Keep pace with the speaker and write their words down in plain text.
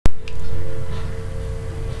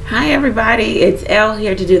Hi everybody, it's Elle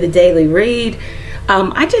here to do the daily read.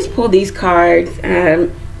 I just pulled these cards,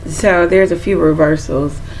 so there's a few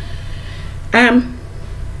reversals. Oh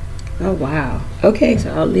wow, okay,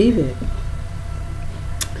 so I'll leave it.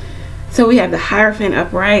 So we have the Hierophant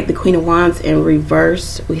upright, the Queen of Wands in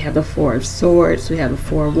reverse, we have the Four of Swords, we have the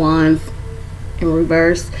Four of Wands in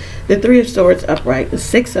reverse, the Three of Swords upright, the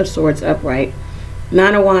Six of Swords upright,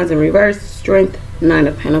 Nine of Wands in reverse, Strength, Nine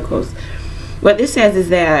of Pentacles. What this says is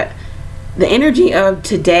that the energy of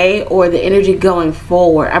today, or the energy going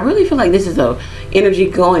forward, I really feel like this is a energy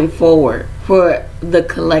going forward for the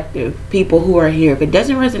collective, people who are here. If it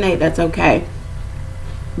doesn't resonate, that's okay.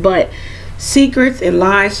 But secrets and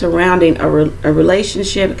lies surrounding a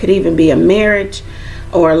relationship, it could even be a marriage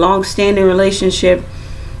or a long-standing relationship,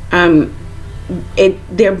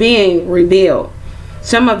 they're being revealed.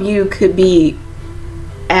 Some of you could be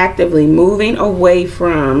actively moving away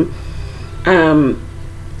from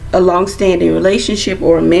a long-standing relationship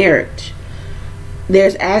or a marriage.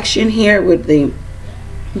 There's action here with the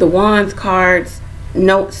Wands cards.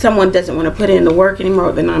 No, someone doesn't want to put in the work anymore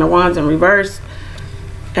with the Nine of Wands in reverse.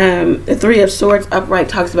 The Three of Swords upright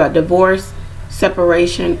talks about divorce,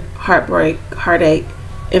 separation, heartbreak, heartache,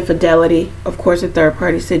 infidelity, of course a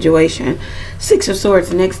third-party situation. Six of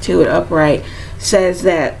Swords next to it upright says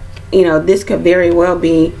that, you know, this could very well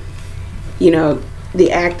be, you know, the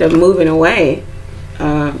act of moving away,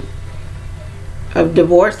 of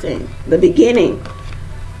divorcing, the beginning.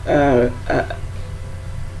 A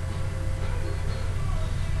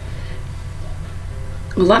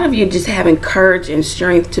lot of you just having courage and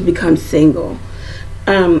strength to become single.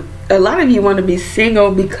 A lot of you want to be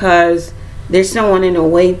single because there's someone in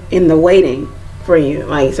the waiting for you,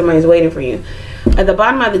 like somebody's waiting for you. At the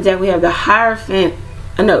bottom of the deck we have the Hierophant.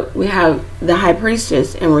 No, we have the High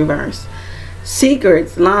Priestess in reverse.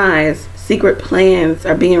 Secrets, lies, secret plans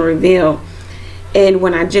are being revealed. And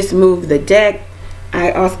when I just moved the deck,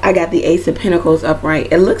 I got the Ace of Pentacles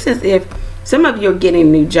upright. It looks as if some of you are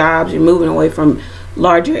getting new jobs. You're moving away from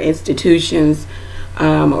larger institutions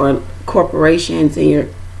or corporations, and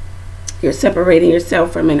you're separating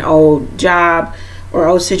yourself from an old job or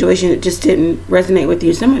old situation that just didn't resonate with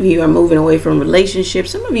you. Some of you are moving away from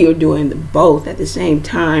relationships. Some of you are doing both at the same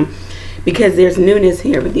time, because there's newness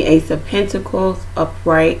here with the Ace of Pentacles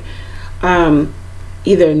upright.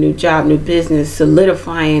 Either a new job, new business,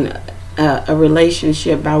 solidifying a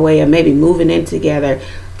relationship by way of maybe moving in together,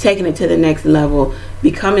 taking it to the next level,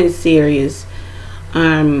 becoming serious.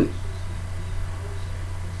 Yeah,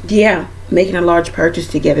 making a large purchase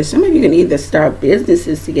together. Some of you can either start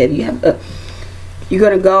businesses together. You're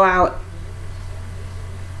going to go out.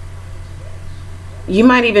 You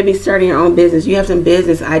might even be starting your own business. You have some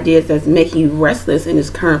business ideas that's making you restless in this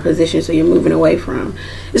current position, so you're moving away from.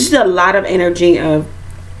 It's just a lot of energy of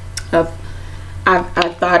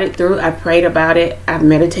I've thought it through, I've prayed about it, I've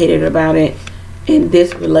meditated about it, and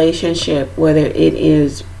this relationship, whether it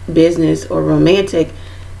is business or romantic,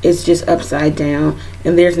 it's just upside down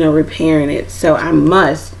and there's no repairing it. So I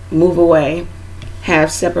must move away, have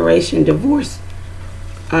separation, divorce,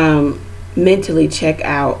 mentally check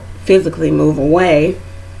out, physically move away,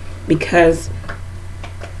 because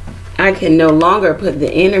I can no longer put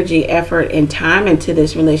the energy, effort, and time into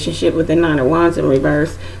this relationship with the Nine of Wands in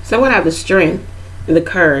reverse. So I want to have the strength and the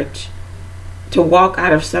courage to walk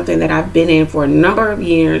out of something that I've been in for a number of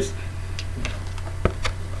years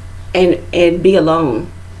and be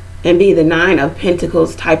alone and be the Nine of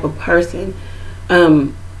Pentacles type of person.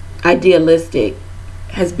 Idealistic,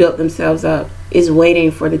 has built themselves up, is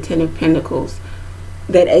waiting for the Ten of Pentacles,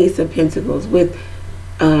 that Ace of Pentacles, with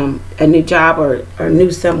a new job or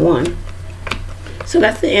new someone. So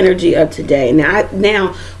that's the energy of today.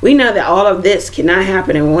 Now we know that all of this cannot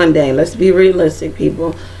happen in one day. Let's be realistic,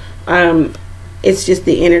 people. It's just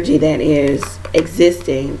the energy that is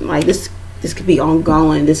existing. Like this could be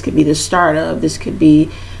ongoing. This could be the start of. This could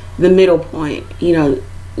be the middle point. You know,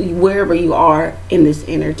 wherever you are in this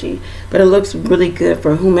energy. But it looks really good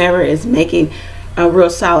for whomever is making real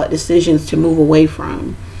solid decisions to move away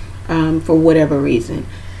from, for whatever reason.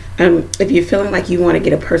 If you're feeling like you want to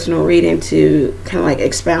get a personal reading to kind of like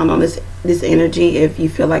expound on this energy, if you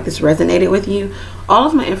feel like this resonated with you, all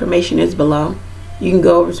of my information is below. You can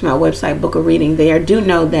go over to my website, book a reading there. Do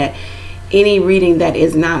know that any reading that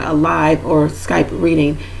is not a live or Skype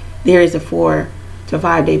reading, there is a 4 to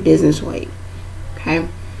 5 day business wait. Okay,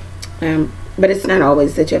 but it's not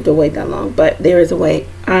always that you have to wait that long, but there is a wait.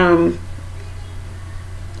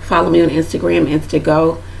 Follow me on Instagram,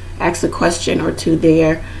 Instago. Ask a question or two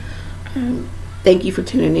there. Thank you for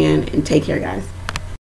tuning in, and take care, guys.